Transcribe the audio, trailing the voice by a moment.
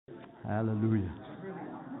Hallelujah.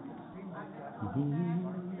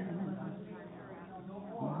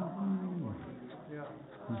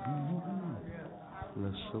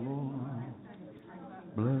 Bless the Lord.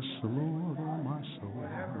 Bless the Lord, oh my soul.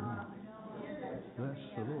 Bless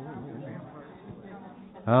the Lord.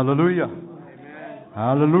 Hallelujah.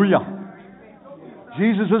 Hallelujah.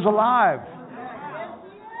 Jesus is alive.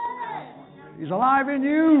 He's alive in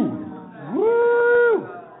you. Woo!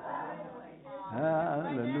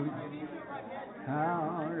 Hallelujah.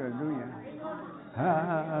 Hallelujah.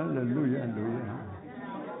 Hallelujah.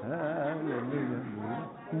 Hallelujah. Hallelujah.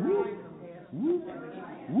 Woo! Woo!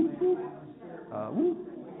 Woo! Woo!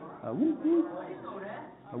 Woo! Woo!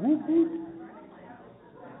 Woo! Woo!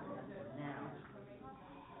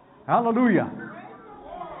 Hallelujah.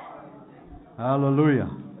 Hallelujah.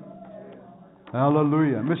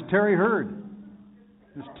 Hallelujah. Miss Terry Hurd.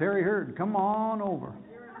 Miss Terry Hurd, come on over.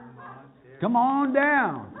 Come on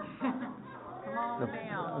down.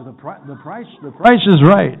 The price is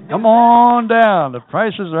right. Come on down. The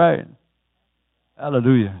price is right.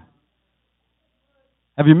 Hallelujah.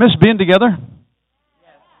 Have you missed being together?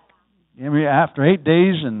 I mean, after 8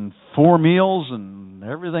 days and 4 meals and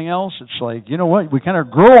everything else, it's like, you know what? We kind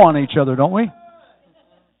of grow on each other, don't we?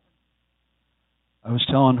 I was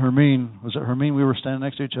telling Hermine, was it Hermine? We were standing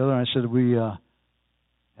next to each other, and I said we have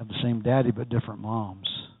the same daddy but different moms.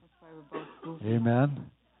 That's why we're both goofy.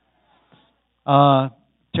 Amen.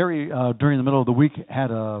 Terry, during the middle of the week,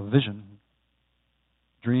 had a vision,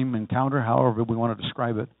 dream, encounter, however we want to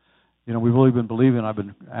describe it. You know, we've really been believing. I've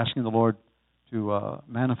been asking the Lord to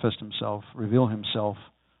manifest Himself, reveal Himself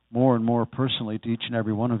more and more personally to each and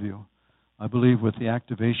every one of you. I believe with the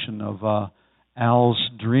activation of Al's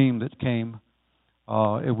dream that came,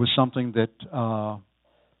 it was something that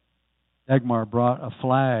Dagmar brought a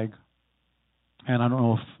flag, and I don't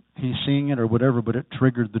know if he's seeing it or whatever, but it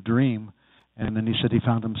triggered the dream. And then he said he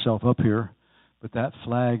found himself up here, but that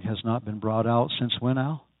flag has not been brought out since when,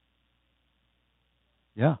 Al?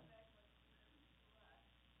 Yeah.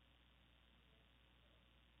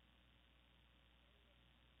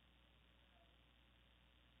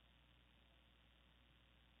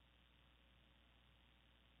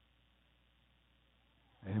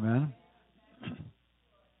 Amen.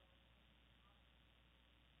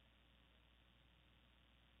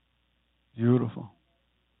 Beautiful.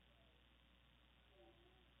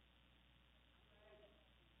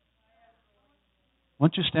 Why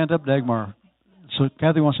don't you stand up, Dagmar? So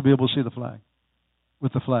Kathy wants to be able to see the flag.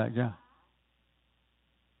 With the flag, yeah.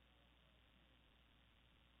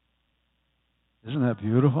 Isn't that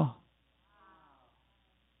beautiful?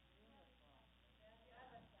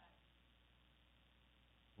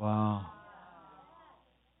 Wow.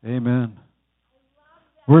 Amen.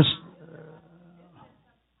 Where's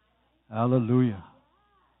Hallelujah.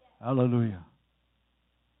 Hallelujah.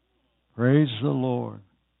 Praise the Lord.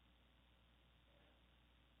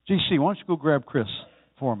 GC, why don't you go grab Chris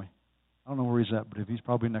for me? I don't know where he's at, but if he's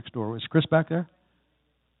probably next door. Is Chris back there?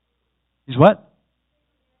 He's what?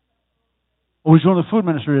 Oh, he's going to the food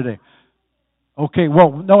ministry today. Okay,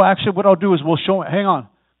 well, no, actually what I'll do is we'll show, hang on,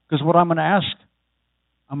 because what I'm going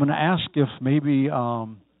to ask if maybe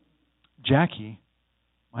Jackie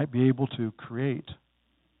might be able to create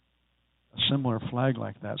a similar flag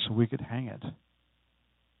like that so we could hang it.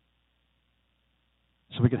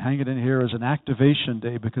 So we could hang it in here as an activation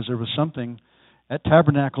day, because there was something at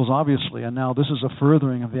Tabernacles, obviously, and now this is a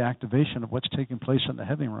furthering of the activation of what's taking place in the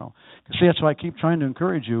heavenly realm. See, that's why I keep trying to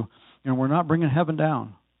encourage you. You know, we're not bringing heaven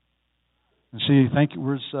down. And see, thank you.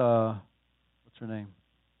 Where's what's her name?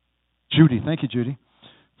 Judy. Thank you, Judy,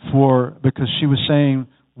 because she was saying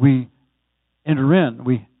we enter in,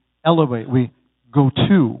 we elevate, we go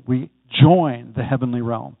to, we join the heavenly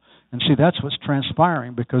realm. And see, that's what's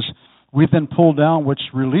transpiring, because we then pull down what's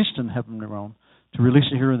released in the heavenly realm to release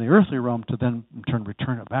it here in the earthly realm, to then in turn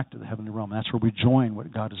return it back to the heavenly realm. That's where we join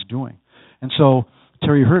what God is doing. And so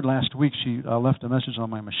Terry heard last week, she left a message on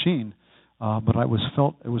my machine, but I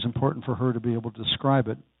felt it was important for her to be able to describe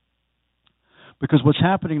it. Because what's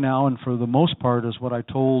happening now, and for the most part, is what I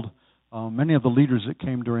told many of the leaders that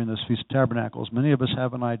came during this Feast of Tabernacles. Many of us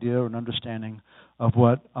have an idea or an understanding of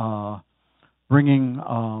what bringing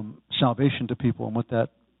salvation to people and what that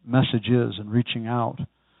message is and reaching out.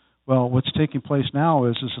 Well, what's taking place now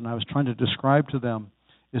is, and I was trying to describe to them,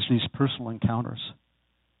 is these personal encounters.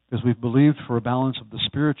 Because we've believed for a balance of the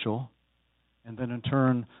spiritual, and then in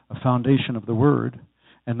turn a foundation of the Word,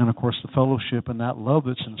 and then of course the fellowship and that love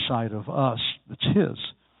that's inside of us, that's His.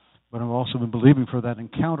 But I've also been believing for that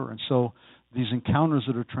encounter, and so these encounters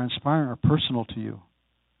that are transpiring are personal to you.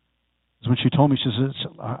 Because when she told me, she says,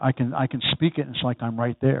 I can speak it, and it's like I'm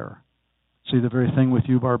right there. See the very thing with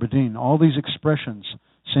you, Barbara Dean. All these expressions,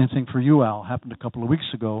 same thing for you, Al, happened a couple of weeks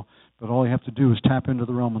ago, but all you have to do is tap into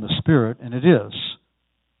the realm of the Spirit, and it is,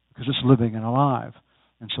 because it's living and alive.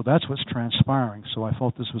 And so that's what's transpiring. So I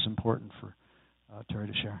felt this was important for Terry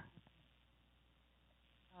to share.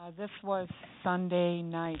 This was Sunday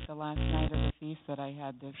night, the last night of the feast that I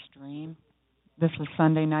had this dream. This was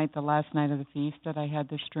Sunday night, the last night of the feast that I had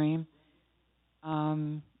this dream.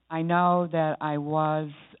 I know that I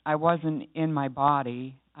wasn't in my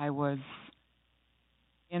body. I was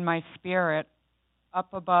in my spirit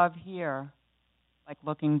up above here, like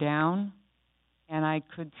looking down, and I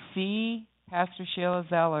could see Pastor Sheila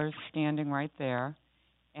Zellers standing right there,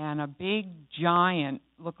 and a big giant,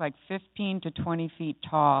 looked like 15 to 20 feet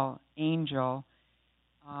tall angel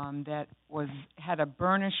that had a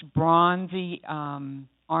burnished bronzy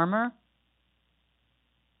armor,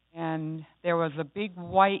 and there was a big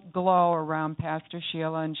white glow around Pastor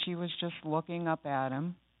Sheila, and she was just looking up at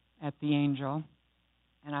him, at the angel,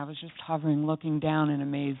 and I was just hovering, looking down in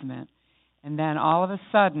amazement. And then all of a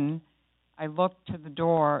sudden, I looked to the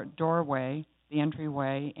doorway, the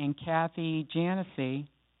entryway, and Kathy Janesy,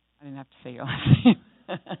 I didn't have to say your last name,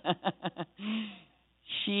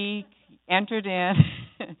 she entered in.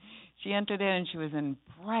 She entered in, and she was in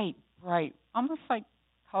bright, almost like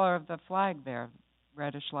color of the flag there,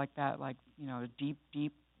 reddish like that, like,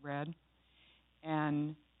 deep red.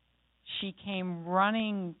 And she came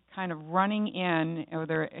running in with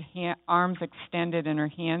her arms extended and her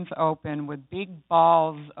hands open with big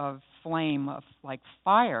balls of flame, of like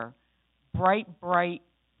fire, bright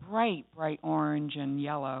orange and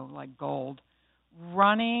yellow, like gold,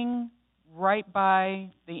 running right by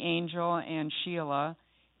the angel and Sheila,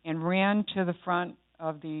 and ran to the front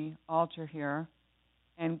of the altar here.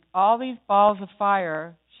 And all these balls of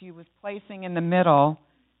fire she was placing in the middle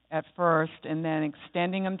at first, and then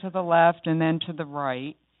extending them to the left and then to the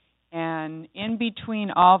right. And in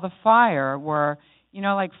between all the fire were,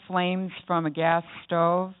 like flames from a gas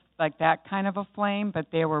stove, like that kind of a flame, but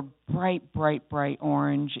they were bright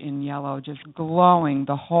orange and yellow, just glowing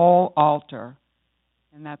the whole altar.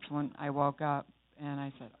 And that's when I woke up, and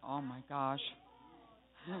I said, oh, my gosh.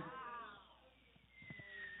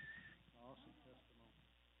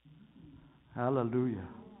 Hallelujah.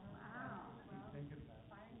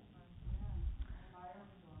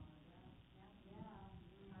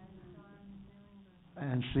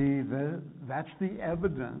 And see, that's the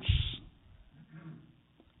evidence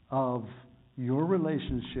of your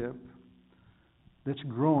relationship that's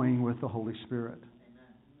growing with the Holy Spirit.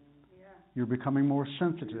 You're becoming more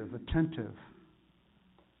sensitive, attentive.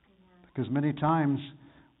 Because many times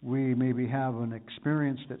we maybe have an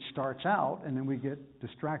experience that starts out and then we get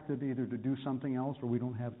distracted either to do something else, or we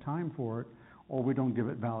don't have time for it, or we don't give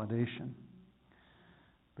it validation.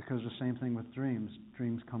 Because the same thing with dreams.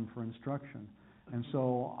 Dreams come for instruction. And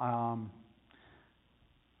so I'm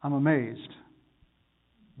amazed,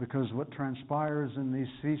 because what transpires in these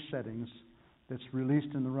feast settings that's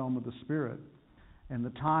released in the realm of the Spirit, and the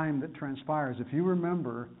time that transpires, if you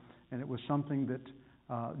remember, and it was something that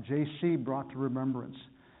J.C. brought to remembrance,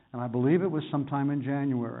 and I believe it was sometime in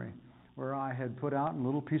January, where I had put out in a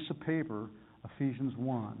little piece of paper Ephesians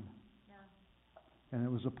 1. Yeah. And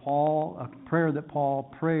it was a prayer that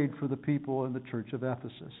Paul prayed for the people in the church of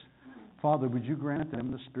Ephesus. Father, would you grant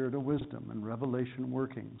them the spirit of wisdom and revelation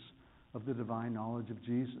workings of the divine knowledge of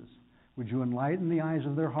Jesus? Would you enlighten the eyes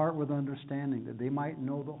of their heart with understanding, that they might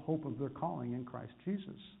know the hope of their calling in Christ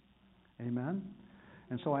Jesus? Amen?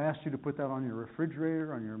 And so I asked you to put that on your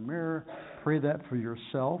refrigerator, on your mirror. Pray that for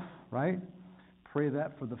yourself, right? Pray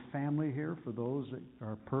that for the family here, for those that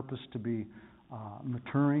are purposed to be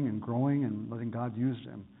maturing and growing and letting God use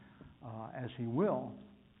them as He will.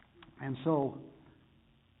 And so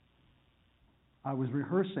I was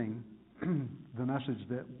rehearsing the message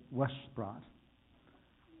that Wes brought.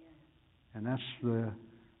 And that's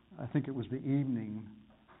I think it was the evening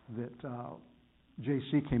that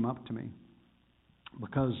J.C. came up to me.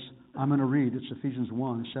 Because I'm going to read, it's Ephesians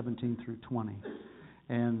 1, 17 through 20.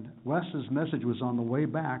 And Wes's message was on the way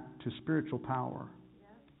back to spiritual power.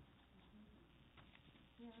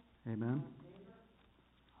 Amen?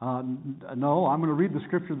 No, I'm going to read the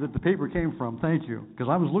scripture that the paper came from. Thank you. Because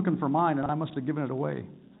I was looking for mine and I must have given it away.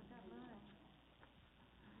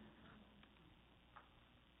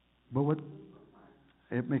 But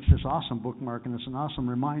it makes this awesome bookmark, and it's an awesome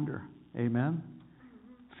reminder. Amen?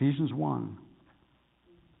 Ephesians 1.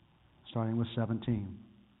 Starting with 17.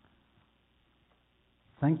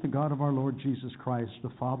 Thank the God of our Lord Jesus Christ,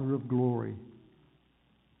 the Father of glory,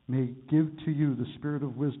 may give to you the spirit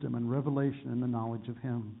of wisdom and revelation in the knowledge of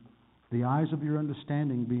Him. the eyes of your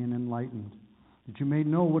understanding being enlightened, that you may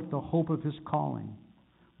know what the hope of his calling,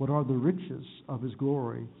 what are the riches of his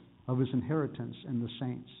glory, of his inheritance in the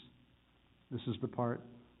saints. This is the part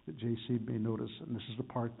that J.C. may notice, and this is the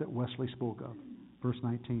part that Wesley spoke of. Verse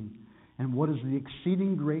 19. And what is the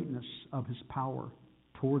exceeding greatness of his power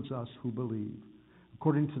towards us who believe,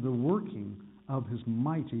 according to the working of his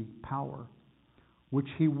mighty power, which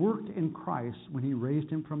he worked in Christ when he raised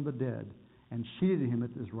him from the dead and seated him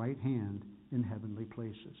at his right hand in heavenly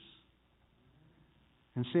places.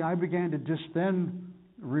 And see, I began to just then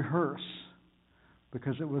rehearse,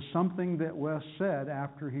 because it was something that Wes said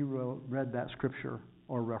after he read that scripture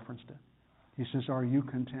or referenced it. He says, are you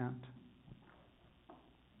content?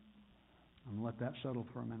 I'm going to let that settle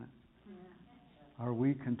for a minute. Are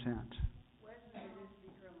we content?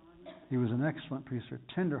 He was an excellent preacher,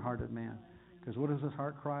 tender-hearted man. Because what is his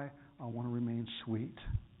heart cry? I want to remain sweet.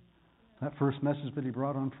 That first message that he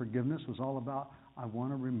brought on forgiveness was all about, I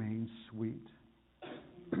want to remain sweet.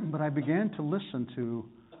 But I began to listen to,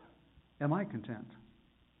 am I content?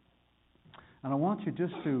 And I want you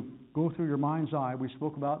just to go through your mind's eye. We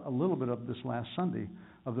spoke about a little bit of this last Sunday,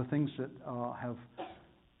 of the things that have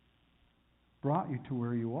brought you to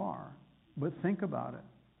where you are. But think about it.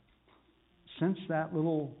 Since that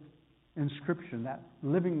little inscription, that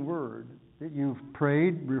living word that you've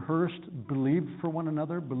prayed, rehearsed, believed for one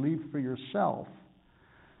another, believed for yourself,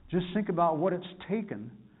 just think about what it's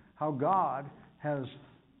taken, how God has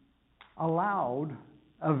allowed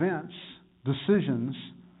events, decisions,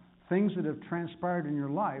 things that have transpired in your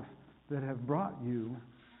life that have brought you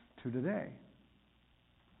to today.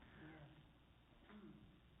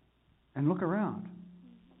 And look around.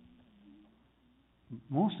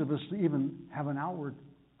 Most of us even have an outward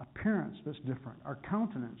appearance that's different. Our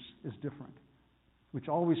countenance is different, which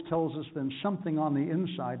always tells us then something on the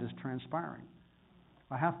inside is transpiring.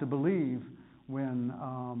 I have to believe when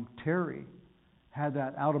Terry had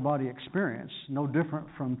that out-of-body experience, no different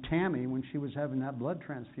from Tammy when she was having that blood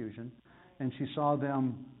transfusion and she saw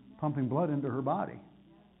them pumping blood into her body,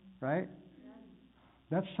 right?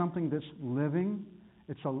 That's something that's living.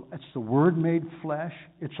 It's the Word made flesh.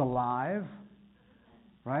 It's alive,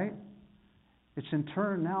 right? It's in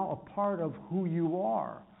turn now a part of who you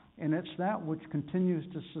are. And it's that which continues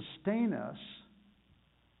to sustain us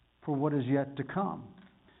for what is yet to come.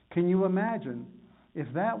 Can you imagine if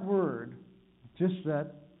that word, just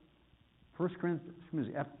that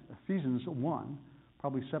Ephesians 1,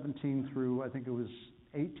 probably 17 through, I think it was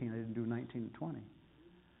 18, I didn't do 19 and 20.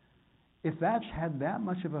 If that's had that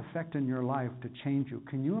much of effect in your life to change you,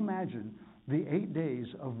 can you imagine the 8 days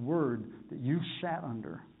of word that you sat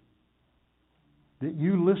under, that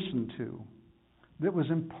you listened to, that was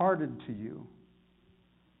imparted to you?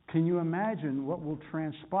 Can you imagine what will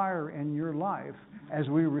transpire in your life as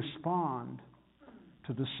we respond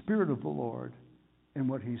to the Spirit of the Lord in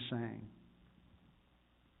what He's saying?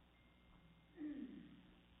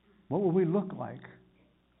 What will we look like?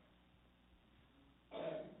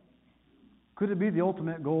 Could it be the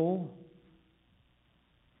ultimate goal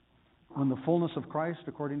when the fullness of Christ,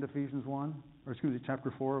 according to Ephesians 1, or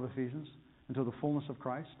chapter 4 of Ephesians, until the fullness of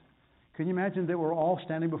Christ? Can you imagine that we're all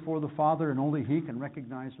standing before the Father and only He can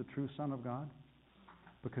recognize the true Son of God?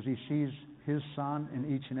 Because He sees His Son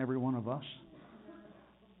in each and every one of us.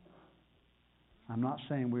 I'm not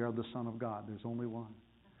saying we are the Son of God. There's only one.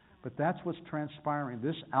 But that's what's transpiring.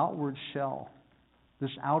 This outward shell,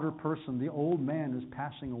 this outer person, the old man is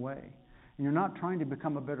passing away. And you're not trying to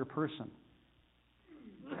become a better person.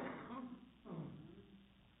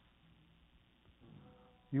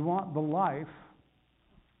 You want the life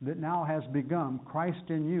that now has begun, Christ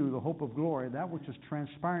in you, the hope of glory, that which is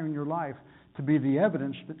transpiring in your life, to be the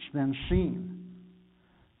evidence that's then seen.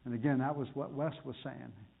 And again, that was what Wes was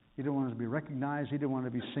saying. He didn't want us to be recognized. He didn't want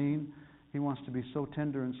to be seen. He wants to be so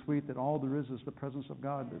tender and sweet that all there is the presence of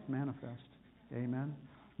God that's manifest. Amen?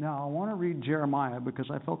 Now, I want to read Jeremiah because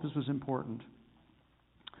I felt this was important.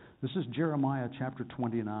 This is Jeremiah chapter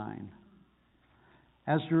 29.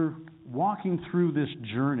 As you're walking through this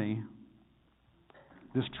journey,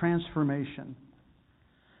 this transformation,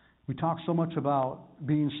 we talk so much about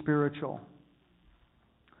being spiritual.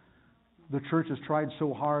 The church has tried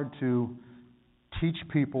so hard to teach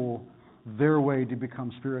people their way to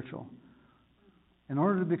become spiritual. In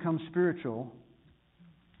order to become spiritual,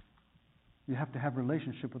 you have to have a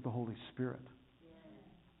relationship with the Holy Spirit.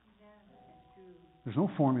 There's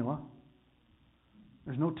no formula.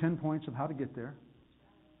 There's no 10 points of how to get there.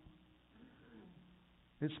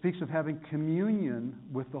 It speaks of having communion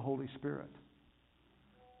with the Holy Spirit.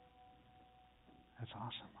 That's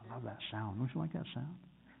awesome. I love that sound. Don't you like that sound?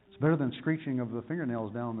 It's Better than screeching of the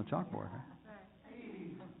fingernails down the chalkboard.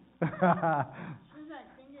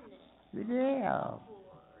 Yeah.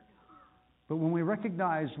 But when we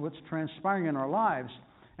recognize what's transpiring in our lives,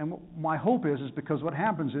 and my hope is because what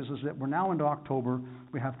happens is that we're now into October,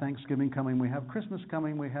 we have Thanksgiving coming, we have Christmas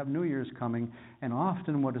coming, we have New Year's coming, and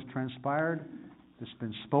often what has transpired, that's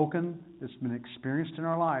been spoken, that's been experienced in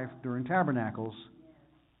our life during tabernacles,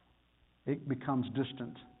 it becomes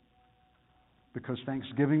distant. Because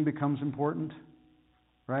Thanksgiving becomes important,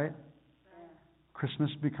 right? Christmas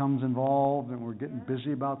becomes involved, and we're getting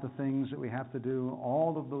busy about the things that we have to do,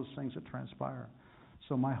 all of those things that transpire.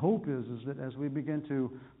 So my hope is that as we begin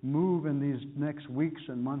to move in these next weeks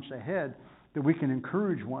and months ahead, that we can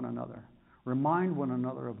encourage one another, remind one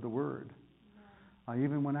another of the Word. I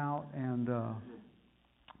even went out and,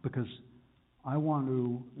 because I want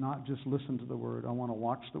to not just listen to the Word, I want to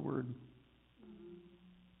watch the Word.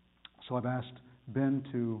 So I've asked Ben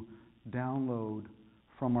to download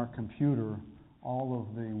from our computer all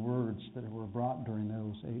of the words that were brought during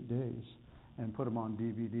those 8 days and put them on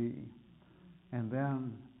DVD. And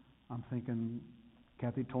then I'm thinking,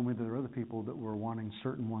 Kathy told me that there are other people that were wanting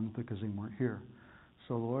certain ones because they weren't here.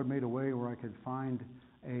 So the Lord made a way where I could find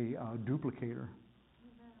a duplicator.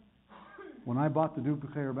 When I bought the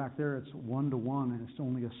duplicator back there, it's 1-to-1 and it's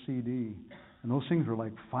only a CD. And those things were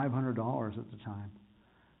like $500 at the time.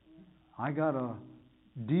 I got a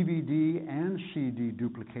DVD and CD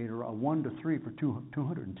duplicator, a 1-to-3 for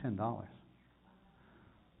 $210.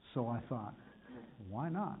 So I thought, why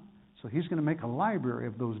not? So he's going to make a library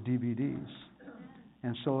of those DVDs.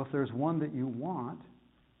 And so if there's one that you want,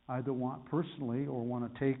 either want personally or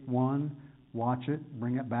want to take one, watch it,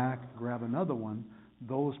 bring it back, grab another one,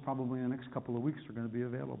 those probably in the next couple of weeks are going to be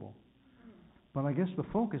available. But I guess the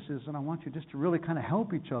focus is, and I want you just to really kind of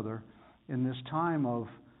help each other in this time of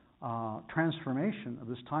transformation, of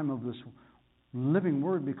this time of this living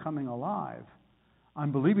Word becoming alive.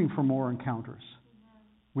 I'm believing for more encounters.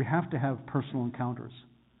 We have to have personal encounters.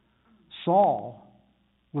 Saul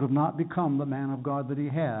would have not become the man of God that he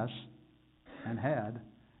has and had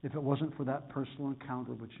if it wasn't for that personal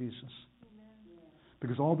encounter with Jesus.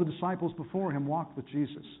 Because all the disciples before him walked with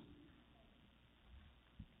Jesus.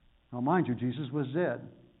 Now mind you, Jesus was dead,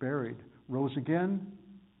 buried, rose again,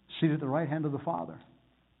 seated at the right hand of the Father.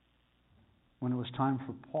 When it was time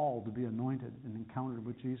for Paul to be anointed and encountered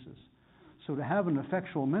with Jesus. So to have an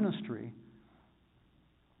effectual ministry,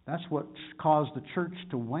 that's what caused the church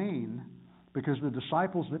to wane, because the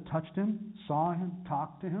disciples that touched him, saw him,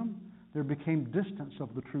 talked to him, there became distance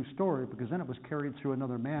of the true story, because then it was carried through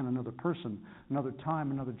another man, another person, another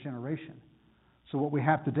time, another generation. So what we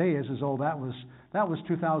have today is that was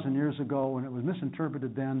 2,000 years ago, and it was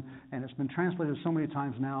misinterpreted then, and it's been translated so many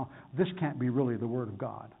times now, this can't be really the Word of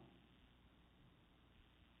God.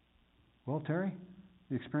 Well, Terry,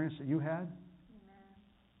 the experience that you had?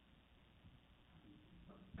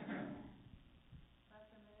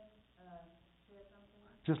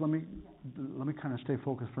 Just let me kind of stay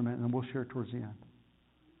focused for a minute, and then we'll share towards the end.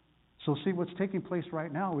 So see, what's taking place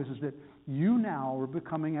right now is that you now are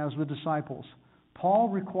becoming as the disciples. Paul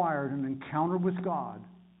required an encounter with God,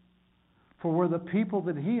 for where the people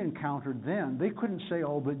that he encountered then, they couldn't say,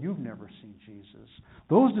 oh, but you've never seen Jesus.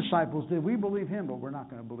 Those disciples did. We believe him, but we're not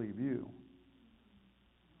going to believe you.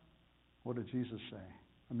 What did Jesus say?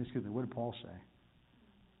 What did Paul say?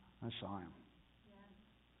 I saw him.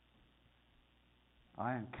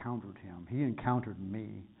 I encountered him. He encountered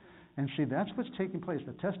me. And see, that's what's taking place.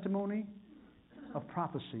 The testimony of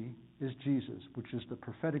prophecy is Jesus, which is the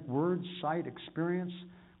prophetic word, sight, experience,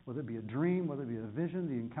 whether it be a dream, whether it be a vision,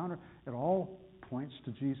 the encounter. It all points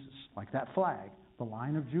to Jesus. Like that flag, the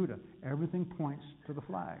Lion of Judah. Everything points to the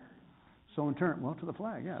flag. So in turn, to the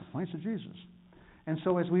flag, yeah, it points to Jesus. And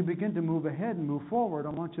so as we begin to move ahead and move forward, I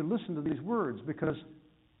want you to listen to these words, because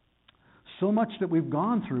so much that we've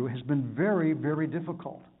gone through has been very, very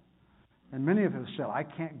difficult. And many of us said, I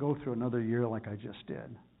can't go through another year like I just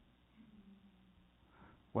did.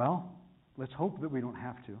 Well, let's hope that we don't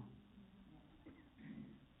have to.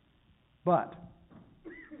 But,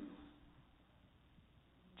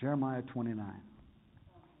 Jeremiah 29.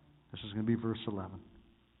 This is going to be verse 11.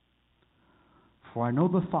 For I know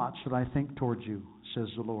the thoughts that I think towards you, says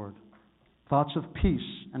the Lord. Thoughts of peace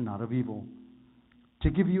and not of evil, to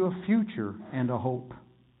give you a future and a hope.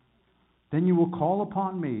 Then you will call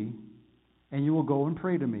upon me, and you will go and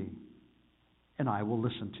pray to me, and I will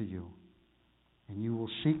listen to you. And you will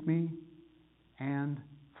seek me and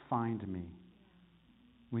find me,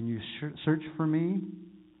 when you search for me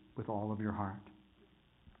with all of your heart.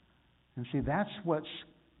 And see, that's what's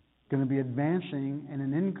going to be advancing in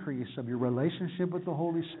an increase of your relationship with the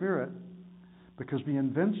Holy Spirit, because the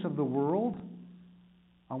events of the world,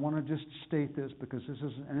 I want to just state this because this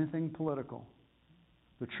isn't anything political.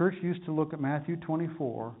 The church used to look at Matthew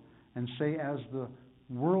 24 and say, as the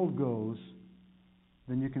world goes,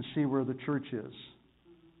 then you can see where the church is.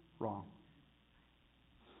 Wrong.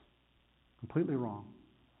 Completely wrong.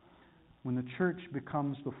 When the church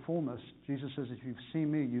becomes the fullness, Jesus says, if you've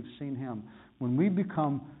seen me, you've seen him. When we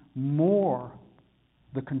become more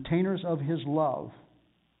the containers of his love,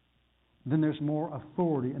 then there's more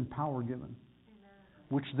authority and power given,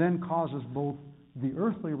 which then causes both the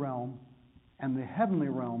earthly realm and the heavenly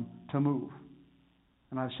realm to move.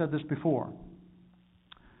 And I've said this before.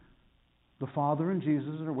 The Father and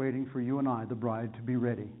Jesus are waiting for you and I, the bride, to be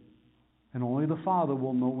ready. And only the Father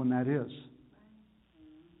will know when that is.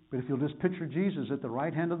 But if you'll just picture Jesus at the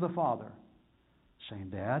right hand of the Father, saying,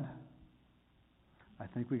 Dad, I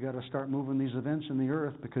think we got to start moving these events in the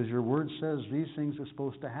earth, because your word says these things are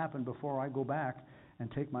supposed to happen before I go back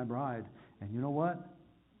and take my bride. And you know what?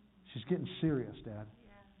 She's getting serious, Dad.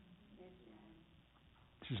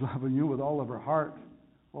 She's loving you with all of her heart,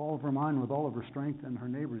 all of her mind, with all of her strength, and her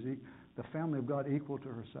neighbors, the family of God, equal to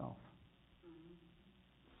herself.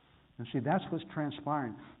 And see, that's what's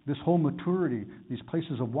transpiring. This whole maturity, these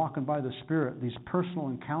places of walking by the Spirit, these personal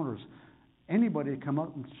encounters. Anybody come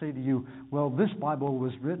up and say to you, well, this Bible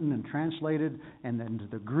was written and translated and into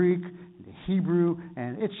the Greek, into Hebrew,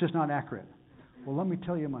 and it's just not accurate. Well, let me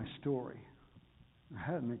tell you my story.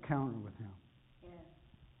 I had an encounter with him.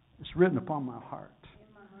 It's written upon my heart.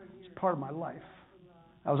 It's part of my life.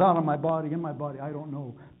 I was out on my body, in my body, I don't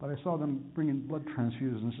know, but I saw them bringing blood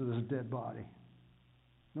transfusions to this dead body.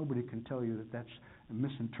 Nobody can tell you that that's a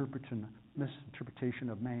misinterpretation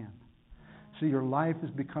of man. See, your life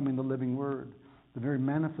is becoming the living Word, the very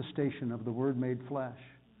manifestation of the Word made flesh.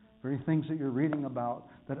 Very things that you're reading about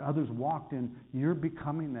that others walked in, you're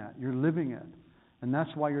becoming that. You're living it. And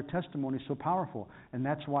that's why your testimony is so powerful. And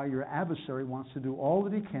that's why your adversary wants to do all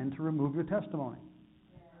that he can to remove your testimony.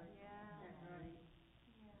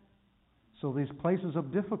 So these places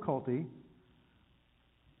of difficulty,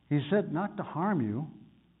 he said not to harm you,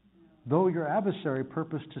 though your adversary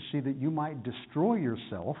purposed to see that you might destroy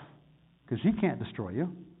yourself, because he can't destroy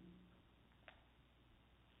you.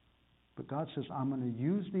 But God says, I'm going to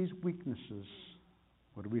use these weaknesses,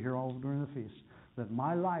 what do we hear all during the feast? That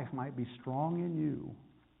my life might be strong in you,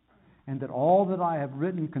 and that all that I have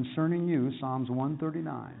written concerning you, Psalms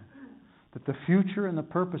 139, that the future and the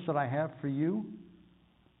purpose that I have for you,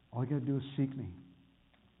 all you got to do is seek me.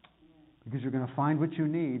 Because you're going to find what you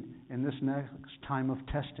need in this next time of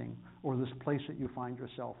testing, or this place that you find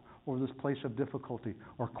yourself, or this place of difficulty,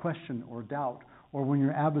 or question, or doubt, or when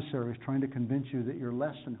your adversary is trying to convince you that you're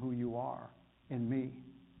less than who you are in me.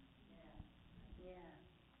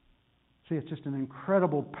 See, it's just an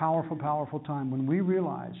incredible, powerful, powerful time when we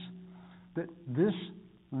realize that this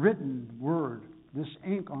written word, this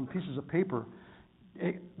ink on pieces of paper,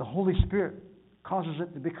 the Holy Spirit causes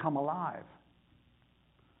it to become alive.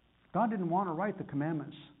 God didn't want to write the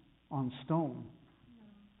commandments on stone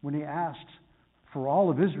when he asked for all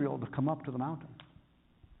of Israel to come up to the mountain.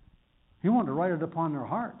 He wanted to write it upon their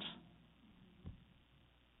hearts.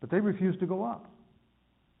 But they refused to go up.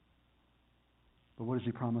 But what does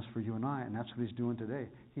he promise for you and I? And that's what he's doing today.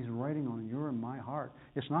 He's writing on your and my heart.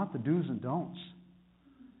 It's not the do's and don'ts.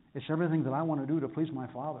 It's everything that I want to do to please my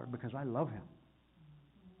Father because I love him.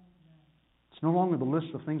 It's no longer the list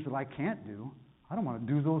of things that I can't do. I don't want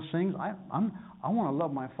to do those things. I want to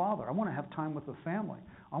love my Father. I want to have time with the family.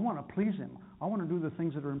 I want to please him. I want to do the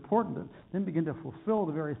things that are important and then begin to fulfill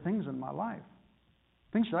the very things in my life.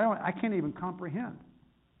 Things that I can't even comprehend.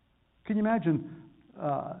 Can you imagine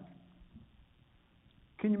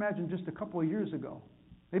just a couple of years ago,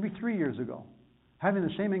 maybe 3 years ago, having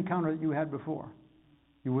the same encounter that you had before?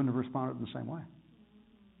 You wouldn't have responded in the same way.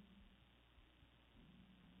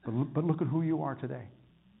 But look at who you are today.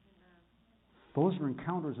 Those are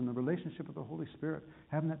encounters in the relationship with the Holy Spirit,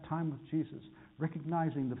 having that time with Jesus,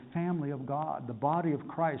 recognizing the family of God, the body of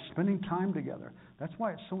Christ, spending time together. That's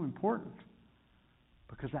why it's so important.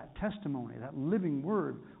 Because that testimony, that living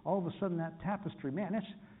word, all of a sudden that tapestry, man,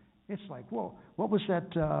 it's like, whoa. What was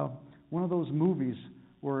that, one of those movies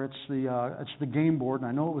where it's the game board, and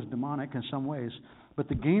I know it was demonic in some ways, but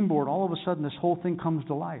the game board, all of a sudden this whole thing comes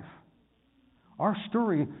to life. Our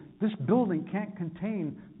story, this building can't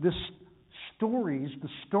contain the stories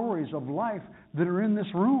of life that are in this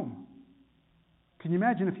room. Can you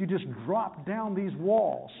imagine if you just dropped down these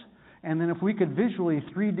walls And then if we could visually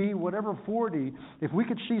 3D, whatever 4D, if we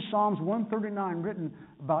could see Psalms 139 written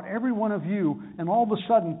about every one of you, and all of a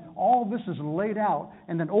sudden, all this is laid out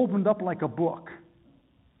and then opened up like a book.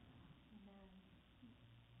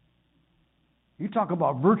 You talk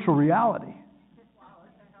about virtual reality.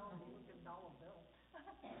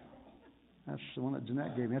 That's the one that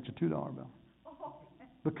Jeanette gave me. That's a $2 bill.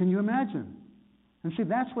 But can you imagine? And see,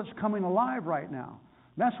 that's what's coming alive right now.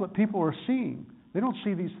 That's what people are seeing. They don't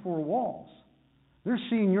see these four walls. They're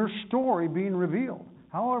seeing your story being revealed.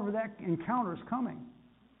 However that encounter is coming.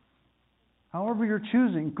 However you're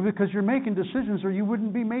choosing, because you're making decisions, or you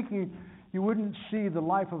wouldn't see the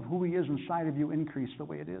life of who He is inside of you increase the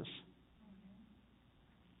way it is.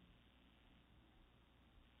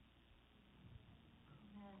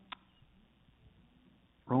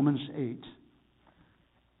 Romans 8.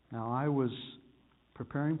 Now, I was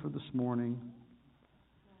preparing for this morning,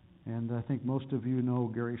 and I think most of you know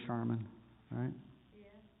Gary Sharman, right? Yeah.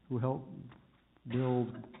 Who helped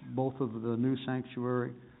build both of the new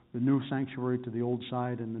sanctuary to the old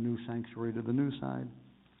side and the new sanctuary to the new side.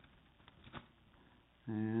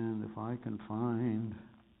 And if I can find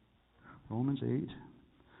Romans 8,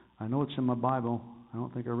 I know it's in my Bible. I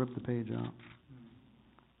don't think I ripped the page out.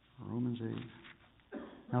 Romans 8.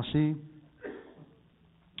 Now see,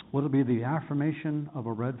 what'll be the affirmation of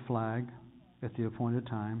a red flag at the appointed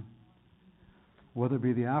time? Whether it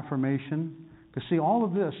be the affirmation, because see, all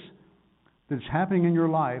of this that's happening in your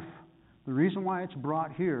life, the reason why it's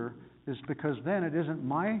brought here is because then it isn't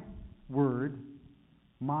my word,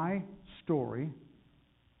 my story,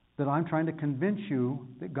 that I'm trying to convince you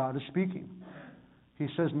that God is speaking. He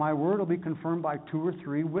says, my word will be confirmed by 2 or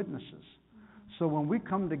 3 witnesses. So when we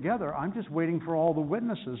come together, I'm just waiting for all the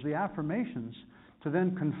witnesses, the affirmations, to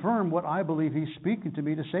then confirm what I believe He's speaking to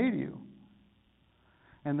me to say to you.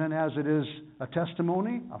 And then as it is a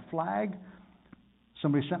testimony, a flag,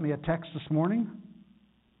 somebody sent me a text this morning,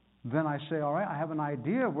 then I say, all right, I have an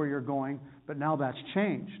idea where you're going, but now that's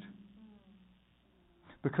changed.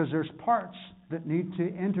 Because there's parts that need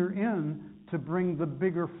to enter in to bring the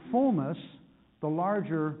bigger fullness, the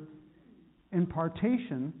larger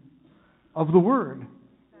impartation of the Word.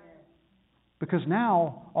 Because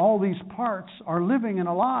now all these parts are living and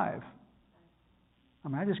alive. I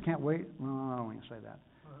mean, I just can't wait. Well, I don't want to say that.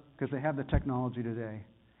 Because they have the technology today.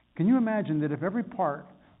 Can you imagine that if every part,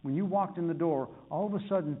 when you walked in the door, all of a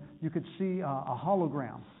sudden you could see a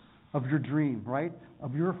hologram of your dream, right?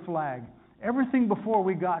 Of your flag. Everything before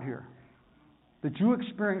we got here that you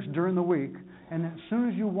experienced during the week, and as soon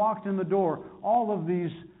as you walked in the door, all of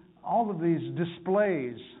these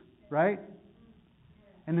displays, right?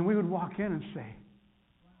 And then we would walk in and say,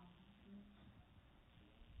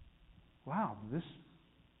 wow,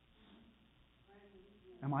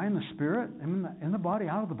 am I in the spirit? Am I in the body,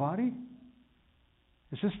 out of the body?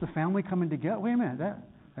 Is this the family coming together? Wait a minute,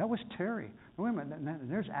 that was Terry. Wait a minute,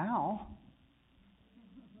 there's Al.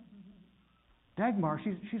 Dagmar,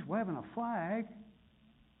 she's waving a flag.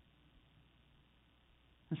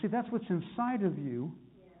 And see, that's what's inside of you.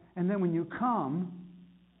 And then when you come,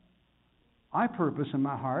 I purpose in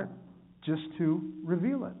my heart just to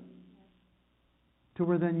reveal it. To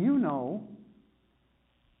where then you know,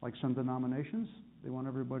 like some denominations, they want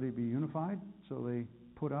everybody to be unified, so they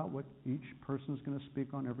put out what each person is going to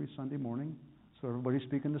speak on every Sunday morning, so everybody's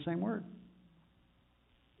speaking the same word.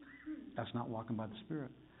 That's not walking by the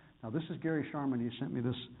Spirit. Now, this is Gary Sharman. He sent me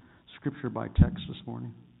this scripture by text this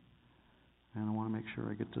morning, and I want to make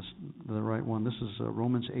sure I get this the right one. This is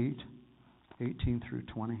Romans 8, 18 through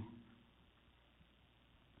 20.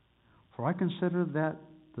 For I consider that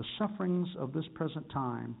the sufferings of this present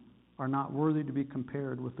time are not worthy to be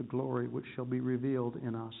compared with the glory which shall be revealed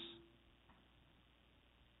in us.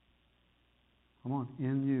 Come on,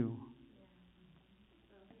 in you.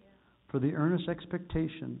 For the earnest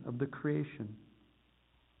expectation of the creation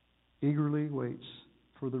eagerly waits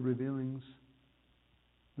for the revealings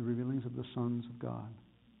of the sons of God.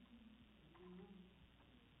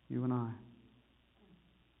 You and I.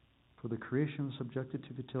 For the creation was subjected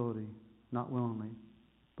to futility, not willingly,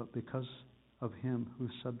 but because of Him who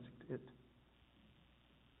subjected it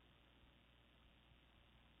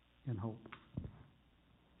in hope.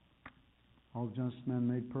 All just men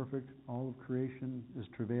made perfect, all of creation is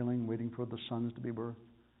travailing, waiting for the sons to be birthed.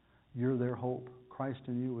 You're their hope. Christ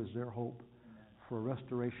in you is their hope for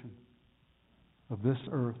restoration of this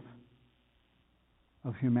earth,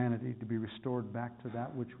 of humanity, to be restored back to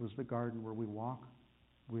that which was the garden where we walk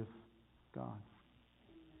with God.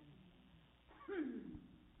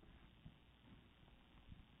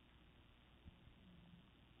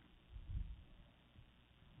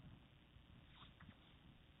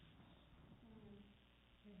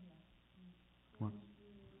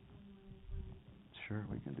 Sure,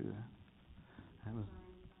 we can do that.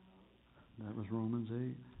 That was Romans 8.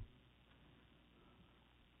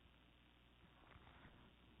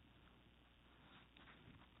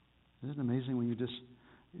 Isn't it amazing when you just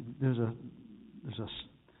there's a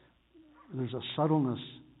subtleness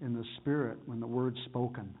in the Spirit when the word's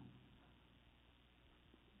spoken.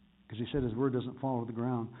 Because he said his word doesn't fall to the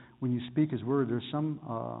ground. When you speak his word, there's some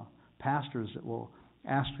pastors that will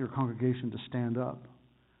ask your congregation to stand up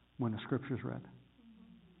when the scripture's read,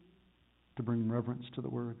 to bring reverence to the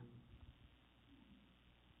word.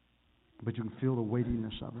 But you can feel the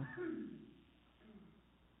weightiness of it.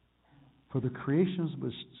 For the creation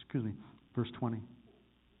was, verse 20.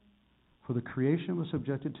 For the creation was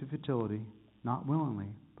subjected to futility, not willingly,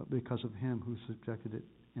 but because of him who subjected it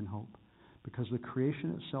in hope. Because the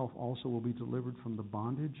creation itself also will be delivered from the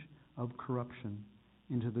bondage of corruption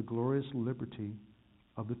into the glorious liberty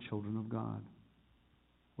of the children of God.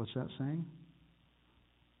 What's that saying?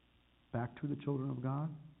 Back to the children of God?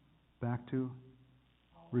 Back to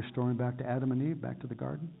restoring back to Adam and Eve, back to the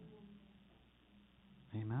garden?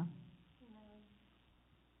 Amen?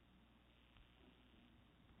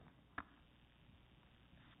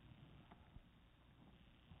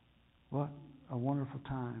 What a wonderful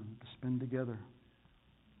time to spend together,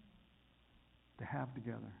 to have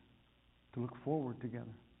together, to look forward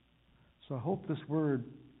together. So I hope this word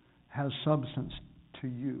has substance to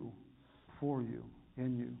you, for you,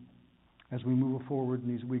 in you, as we move forward in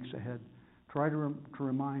these weeks ahead. Try to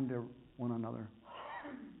remind one another.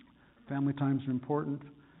 Family times are important,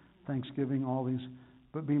 Thanksgiving, all these,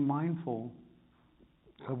 but be mindful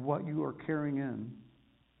of what you are carrying in,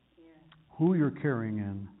 who you're carrying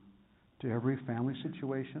in, to every family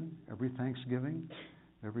situation, every Thanksgiving,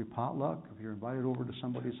 every potluck. If you're invited over to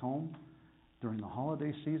somebody's home during the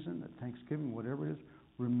holiday season, at Thanksgiving, whatever it is,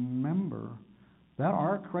 remember that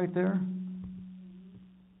ark right there,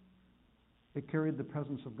 it carried the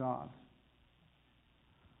presence of God.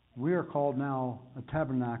 We are called now a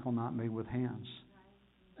tabernacle not made with hands.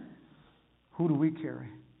 Who do we carry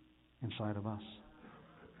inside of us?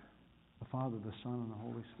 The Father, the Son, and the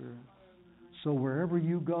Holy Spirit. So wherever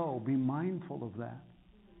you go, be mindful of that.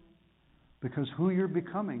 Because who you're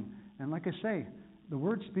becoming, and like I say, the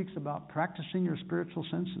Word speaks about practicing your spiritual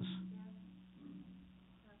senses.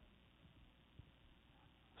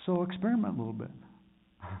 So experiment a little bit.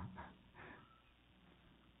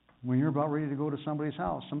 When you're about ready to go to somebody's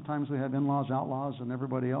house, sometimes we have in-laws, outlaws, and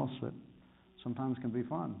everybody else that sometimes can be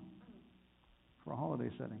fun for a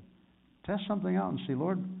holiday setting. Test something out and see,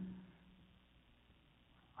 Lord,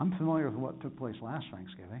 I'm familiar with what took place last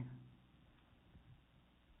Thanksgiving.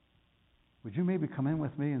 Would you maybe come in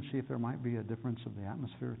with me and see if there might be a difference of the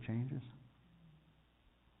atmosphere changes?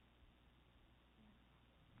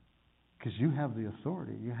 Because you have the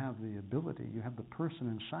authority, you have the ability, you have the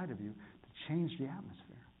person inside of you to change the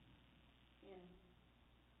atmosphere. Yeah.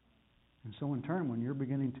 And so in turn, when you're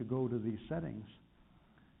beginning to go to these settings,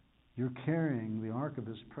 you're carrying the ark of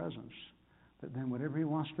His presence, that then whatever He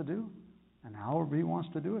wants to do, and however He wants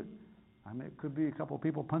to do it, I mean, it could be a couple of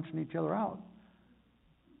people punching each other out,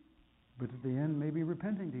 but at the end, maybe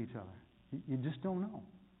repenting to each other. You just don't know.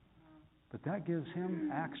 But that gives Him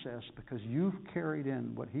access because you've carried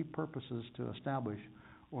in what He purposes to establish,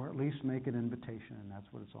 or at least make an invitation, and that's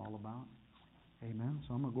what it's all about. Amen.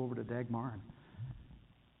 So I'm going to go over to Dagmar.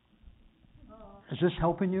 Is this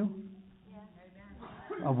helping you?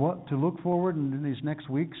 Yeah. Of what to look forward in these next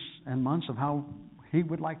weeks and months of how He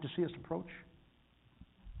would like to see us approach?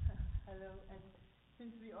 Hello. And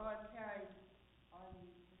since we all carry all the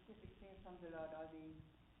specific things from the Lord, all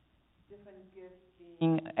the different gifts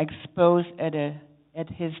being exposed at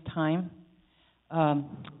His time,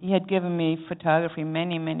 He had given me photography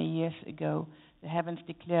many, many years ago. The heavens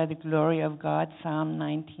declare the glory of God, Psalm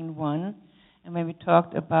 19:1. And when we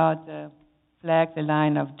talked about the flag, the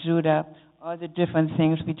Lion of Judah, all the different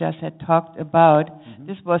things we just had talked about,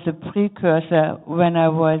 this was a precursor when I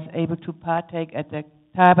was able to partake at the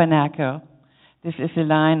tabernacle. This is the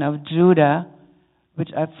Lion of Judah, which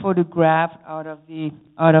I photographed out of the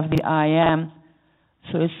I Am.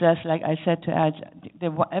 So it says, like I said to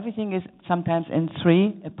Al, everything is sometimes in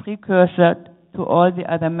three, a precursor to all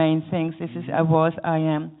the other main things. This is I was, I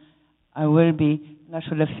am, I will be. And I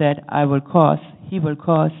should have said, I will cause, He will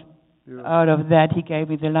cause. Yeah. Out of that, He gave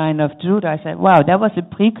me the Lion of Judah. I said, wow, that was a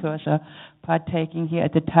precursor, partaking here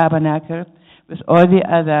at the tabernacle with all the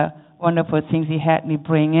other wonderful things He had me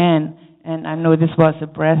bring in. And I know this was a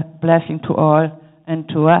blessing to all and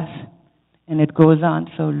to us. And it goes on.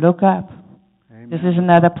 So look up. Amen. This is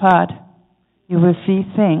another part. You will see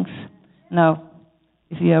things. Now,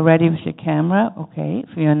 if you are ready with your camera, okay.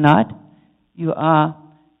 If you are not, you are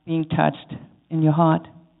being touched in your heart,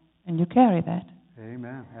 and you carry that.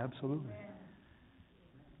 Amen. Absolutely.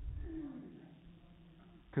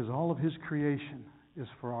 Because all of His creation is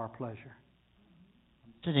for our pleasure.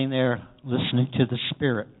 Sitting there listening to the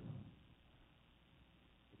Spirit.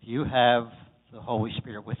 If you have the Holy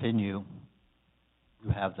Spirit within you,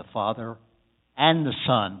 you have the Father and the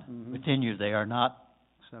Son within you. They are not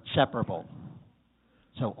separable.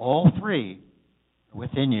 So all three are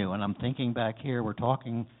within you. And I'm thinking back here, we're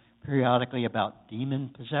talking periodically about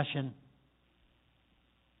demon possession.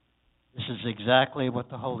 This is exactly what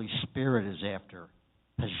the Holy Spirit is after.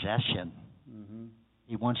 Possession.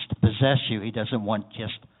 He wants to possess you. He doesn't want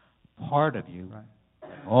just part of you, but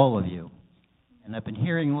all of you. And I've been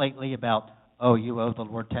hearing lately about, oh, you owe the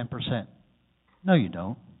Lord 10%. No, you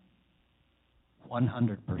don't.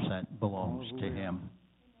 100% belongs to Him.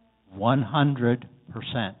 100%.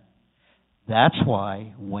 That's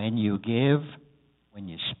why when you give, when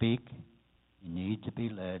you speak, you need to be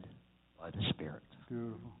led by the Spirit.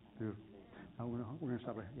 Beautiful, beautiful. Now we're going to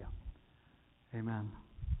stop right here. Yeah. Amen.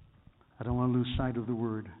 I don't want to lose sight of the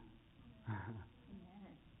Word.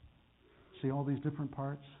 See all these different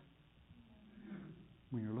parts?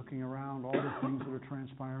 When you're looking around, all the things that are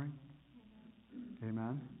transpiring.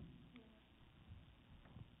 Amen.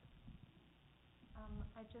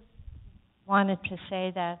 I just wanted to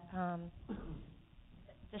say that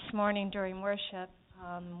this morning during worship,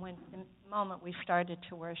 when the moment we started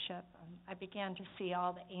to worship, I began to see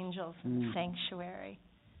all the angels in the sanctuary.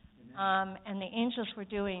 And the angels were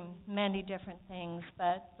doing many different things,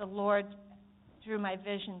 but the Lord drew my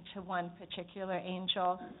vision to one particular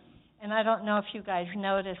angel. And I don't know if you guys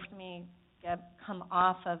noticed me come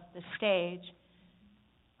off of the stage,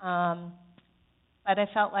 but I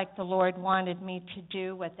felt like the Lord wanted me to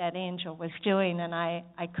do what that angel was doing, and I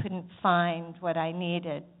couldn't find what I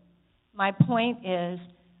needed. My point is,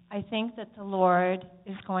 I think that the Lord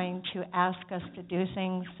is going to ask us to do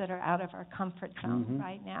things that are out of our comfort zone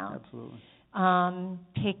right now. Absolutely.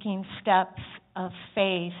 Taking steps of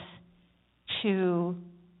faith to,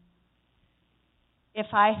 if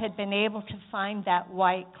I had been able to find that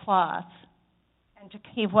white cloth, and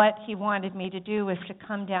what He wanted me to do was to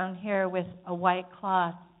come down here with a white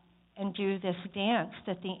cloth and do this dance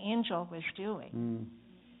that the angel was doing.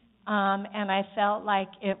 And I felt like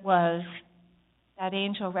that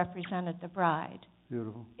angel represented the bride.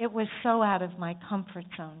 Beautiful. It was so out of my comfort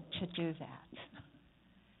zone to do that.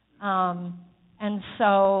 And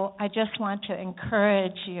so I just want to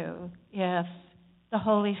encourage you, if the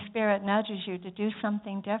Holy Spirit nudges you to do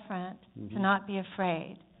something different, to not be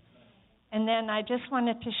afraid. And then I just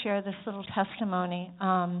wanted to share this little testimony.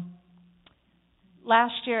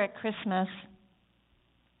 Last year at Christmas,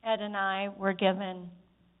 Ed and I were given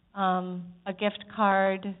a gift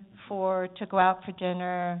card to go out for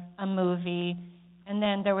dinner, a movie, and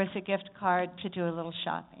then there was a gift card to do a little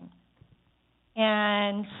shopping.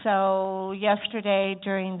 And so yesterday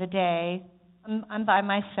during the day, I'm by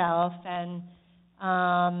myself, and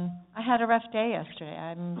I had a rough day yesterday.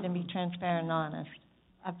 I'm going to be transparent and honest.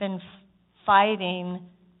 I've been fighting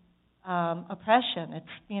oppression. It's,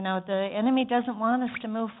 the enemy doesn't want us to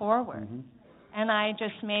move forward. And I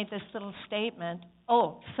just made this little statement.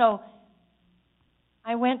 So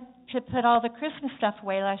I went to put all the Christmas stuff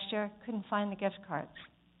away last year, couldn't find the gift cards.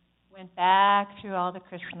 Went back through all the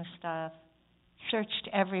Christmas stuff, searched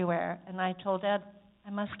everywhere, and I told Ed, I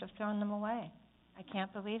must have thrown them away. I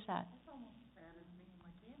can't believe that. That's almost as bad as me and my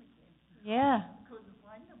candy canes. Yeah. I couldn't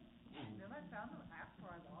find them. And then I found them after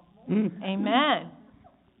I lost more. Amen.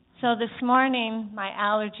 So this morning, my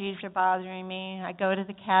allergies are bothering me. I go to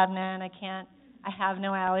the cabinet, and I have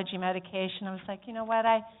no allergy medication. I was like, you know what,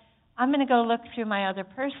 I'm going to go look through my other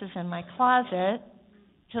purses in my closet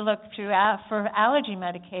to look through for allergy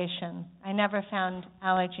medication. I never found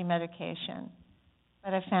allergy medication,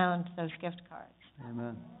 but I found those gift cards.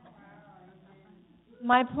 Amen.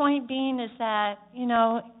 My point being is that,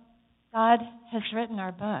 God has written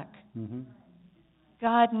our book.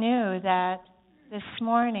 God knew that this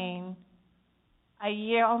morning,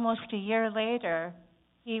 almost a year later,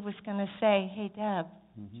 He was going to say, hey, Deb,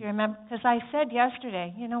 do you remember? Because I said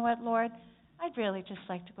yesterday, you know what, Lord, I'd really just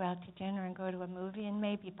like to go out to dinner and go to a movie and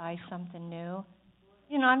maybe buy something new.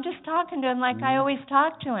 I'm just talking to Him like I always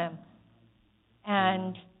talk to Him.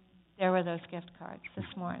 And there were those gift cards this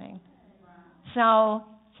morning. So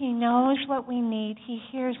He knows what we need. He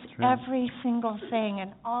hears every single thing.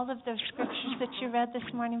 And all of those scriptures that you read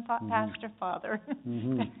this morning, Pastor Father.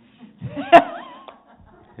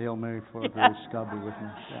 Hail Mary, full of grace, God be with you.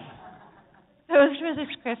 Yeah. Those were the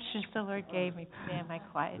scriptures the Lord gave me today in my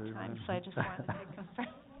quiet time. So I just wanted to confirm.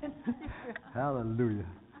 Hallelujah.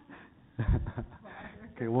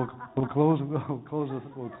 Okay, we'll close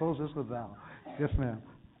this with Val. Yes, ma'am.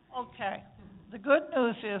 Okay. The good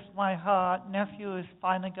news is my nephew has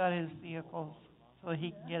finally got his vehicle so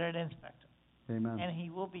he can get it inspected. Amen. And he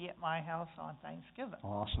will be at my house on Thanksgiving.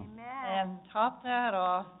 Awesome. And top that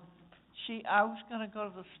off, I was going to go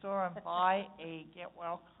to the store and buy a Get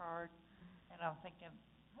Well card, and I'm thinking,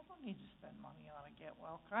 I don't need to spend money on a Get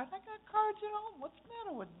Well card. I got cards at home. What's the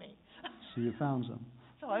matter with me? So you found some.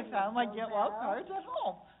 So I found my Get Well cards at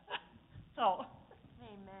home. So.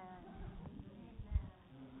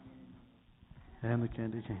 And the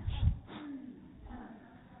candy canes.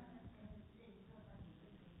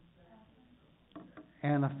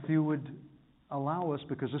 And if you would allow us,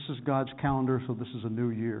 because this is God's calendar, so this is a new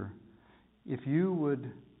year, if you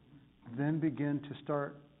would then begin to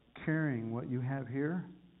start carrying what you have here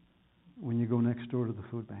when you go next door to the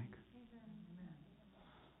food bank.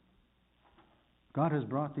 God has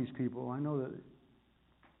brought these people. I know that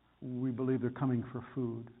we believe they're coming for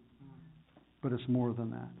food, but it's more than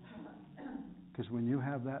that. Because when you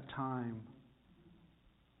have that time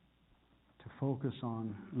to focus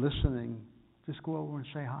on listening, just go over and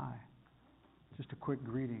say hi. Just a quick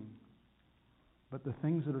greeting. But the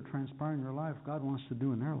things that are transpiring in your life, God wants to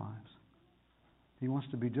do in their lives. He wants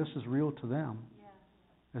to be just as real to them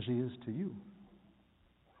as He is to you.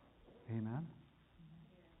 Amen?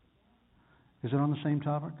 Is it on the same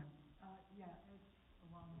topic? Yeah,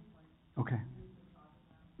 it's along the way. Okay.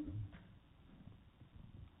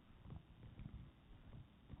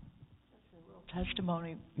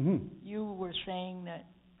 Testimony. Mm-hmm. You were saying that,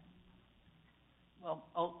 well,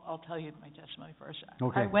 I'll tell you my testimony first.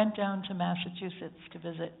 Okay. I went down to Massachusetts to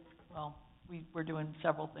visit, well, we were doing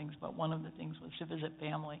several things, but one of the things was to visit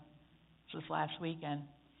family. This was last weekend.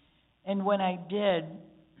 And when I did,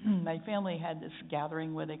 my family had this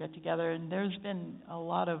gathering where they got together, and there's been a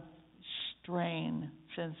lot of strain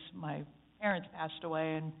since my parents passed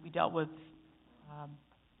away, and we dealt with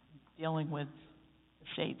dealing with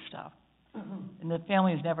estate stuff. And the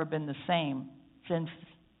family has never been the same since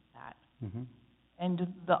that. Mm-hmm. And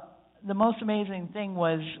the most amazing thing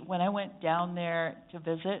was when I went down there to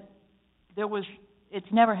visit, it's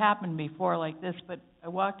never happened before like this, but I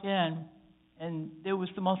walked in and there was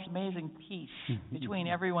the most amazing peace between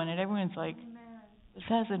everyone, and everyone's like, this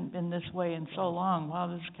hasn't been this way in so long. Wow,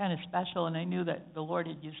 this is kind of special, and I knew that the Lord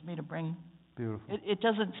had used me to bring. Beautiful. It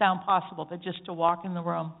doesn't sound possible, but just to walk in the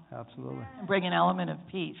room Absolutely. and bring an element of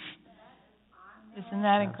peace. Isn't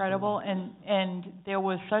that incredible? And there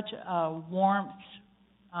was such a warmth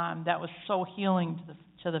that was so healing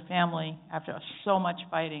to the family after so much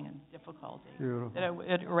fighting and difficulty. Beautiful.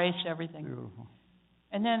 That it erased everything. Beautiful.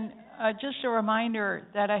 And then just a reminder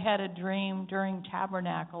that I had a dream during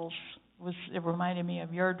Tabernacles. It reminded me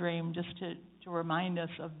of your dream, just to remind us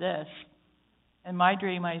of this. In my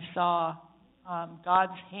dream, I saw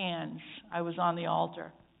God's hands. I was on the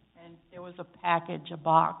altar. And there was a package, a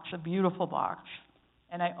box, a beautiful box.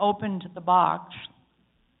 And I opened the box,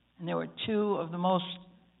 and there were two of the most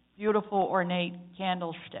beautiful, ornate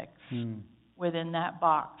candlesticks within that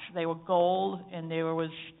box. They were gold, and there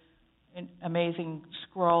was an amazing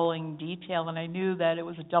scrolling detail, and I knew that it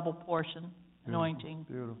was a double portion anointing.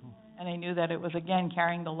 Beautiful. And I knew that it was, again,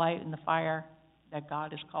 carrying the light and the fire that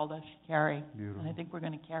God has called us to carry. Beautiful. And I think we're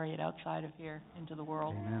going to carry it outside of here into the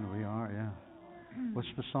world. Amen. We are, yeah. What's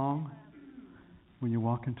the song when you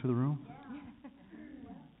walk into the room?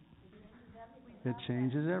 It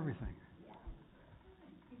changes everything.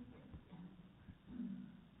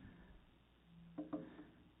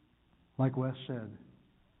 Like Wes said,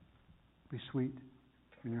 be sweet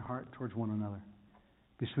in your heart towards one another.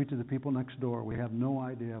 Be sweet to the people next door. We have no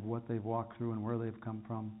idea of what they've walked through and where they've come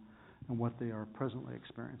from and what they are presently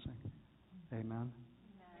experiencing. Amen.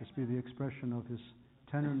 Just be the expression of His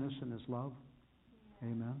tenderness and His love.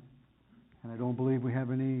 Amen. And I don't believe we have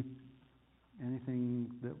anything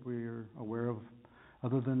that we're aware of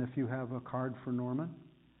other than if you have a card for Norman,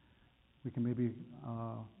 we can maybe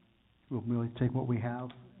we'll merely take what we have,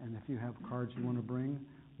 and if you have cards you want to bring,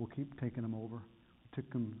 we'll keep taking them over.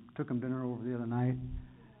 Took him dinner over the other night,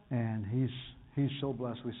 and he's so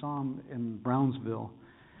blessed. We saw him in Brownsville,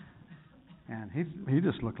 and he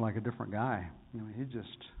just looked like a different guy. I mean,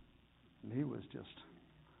 he was just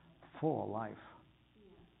full of life.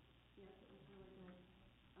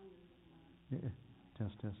 Yeah.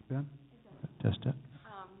 Test. Ben? Test it.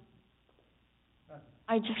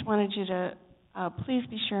 I just wanted you to please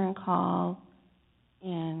be sure and call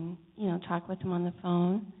and, talk with him on the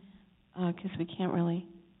phone because we can't really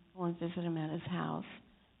go and visit him at his house.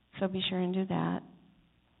 So be sure and do that.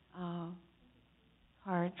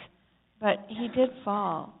 cards. But he did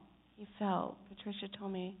fall. He fell. Patricia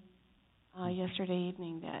told me yesterday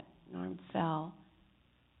evening that Norm fell.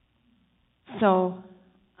 So,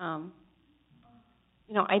 I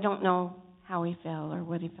don't know how he fell or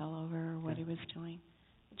what he fell over or what he was doing.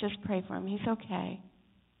 Just pray for him. He's okay.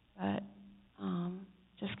 But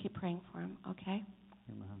just keep praying for him, okay?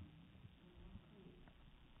 Amen.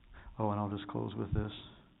 Oh, and I'll just close with this.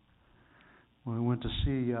 When we went to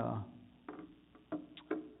see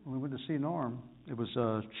Norm, it was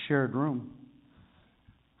a shared room.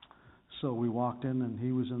 So we walked in and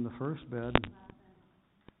he was in the first bed.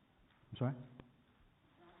 I'm sorry?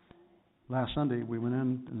 Last Sunday we went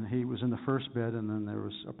in and he was in the first bed, and then there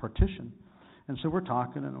was a partition. And so we're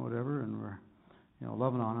talking and whatever, and we're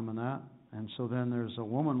loving on him and that. And so then there's a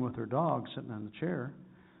woman with her dog sitting in the chair.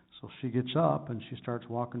 So she gets up and she starts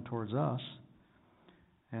walking towards us.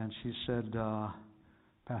 And she said,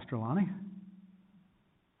 Pastor Lonnie?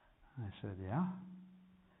 I said, yeah.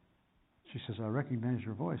 She says, I recognize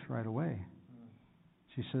your voice right away.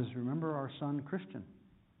 She says, remember our son Christian?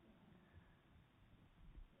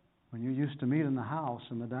 When you used to meet in the house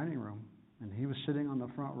in the dining room, and he was sitting on the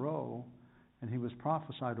front row, and he was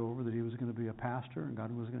prophesied over that he was going to be a pastor and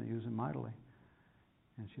God was going to use him mightily.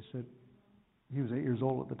 And she said, he was 8 years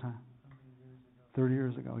old at the time. 30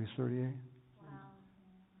 years ago. He's 38. Wow.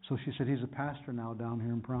 So she said, he's a pastor now down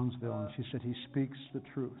here in Brownsville. And she said, he speaks the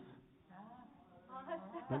truth.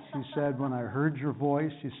 But she said, when I heard your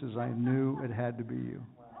voice, she says, I knew it had to be you.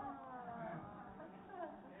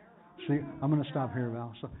 See, I'm going to stop here,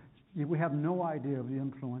 Val. So we have no idea of the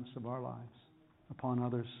influence of our lives upon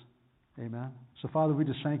others. Amen. So, Father, we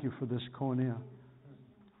just thank you for this koinonia.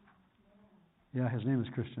 Yeah, his name is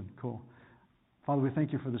Christian. Cool. Father, we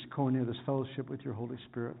thank you for this koinonia, this fellowship with your Holy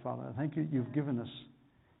Spirit, Father. I thank you, you've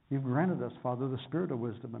granted us, Father, the spirit of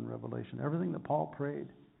wisdom and revelation. Everything that Paul prayed,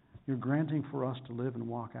 you're granting for us to live and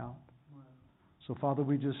walk out. So, Father,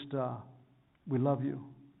 we love you.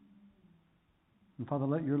 And, Father,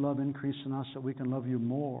 let your love increase in us so we can love you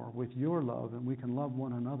more with your love, and we can love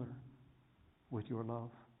one another with your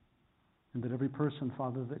love. And that every person,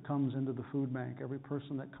 Father, that comes into the food bank, every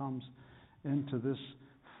person that comes into this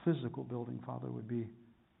physical building, Father, would be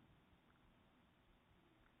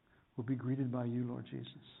greeted by you, Lord Jesus.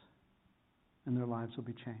 And their lives will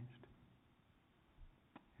be changed.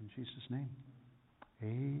 In Jesus' name,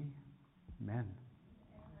 amen.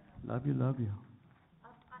 Love you, love you.